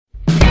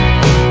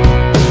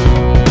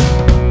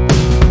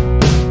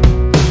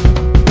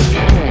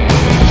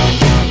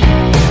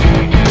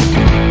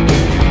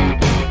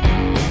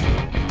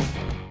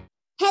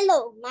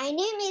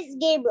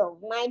0.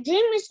 My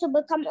dream is to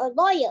become a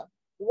lawyer.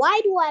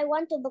 Why do I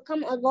want to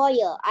become a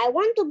lawyer? I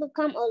want to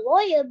become a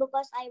lawyer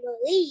because I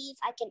believe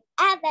I can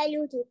add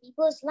value to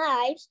people's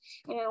lives,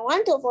 and I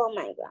want to follow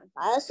my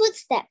grandfather's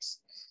footsteps.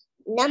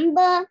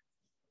 Number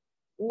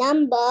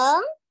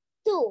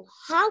 2.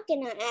 How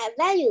can I add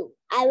value?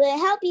 I will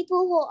help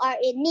people who are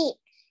in need.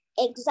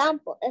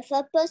 Example, if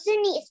a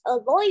person needs a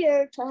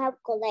lawyer to help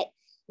collect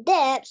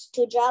debts,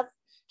 to draft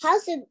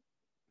house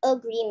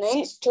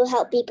agreements, to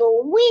help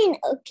people win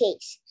a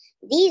case.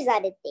 These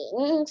are the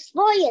things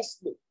lawyers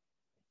do.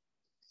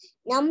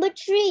 Number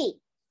 3,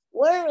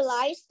 where will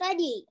I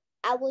study?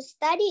 I will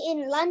study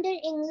in London,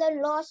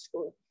 England Law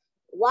School.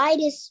 Why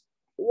this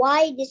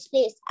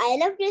place? I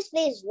love this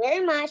place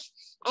very much,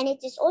 and it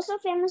is also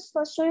famous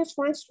for students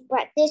who want to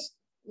practice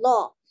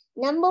law.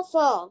 Number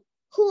 4,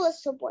 who will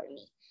support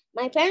me?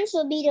 My parents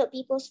will be the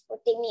people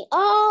supporting me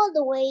all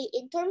the way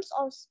in terms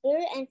of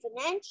spirit and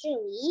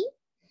financially.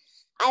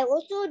 I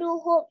also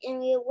do hope and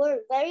will work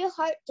very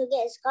hard to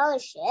get a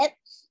scholarship.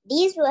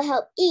 These will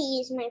help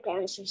ease my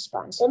parents'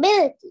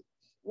 responsibility.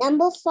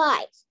 Number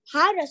 5,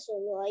 how does a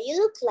lawyer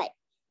look like?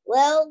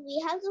 Well,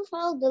 we have to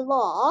follow the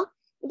law.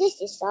 This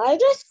is our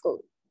dress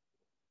code.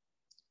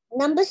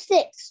 Number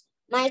 6,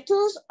 my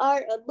tools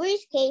are a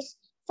briefcase,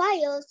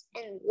 files,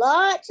 and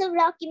lots of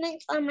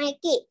documents on my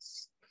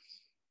case.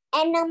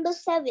 And number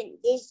 7,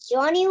 this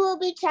journey will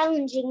be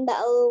challenging, but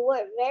I will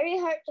work very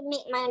hard to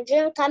make my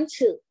dream come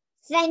true.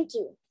 Thank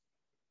you.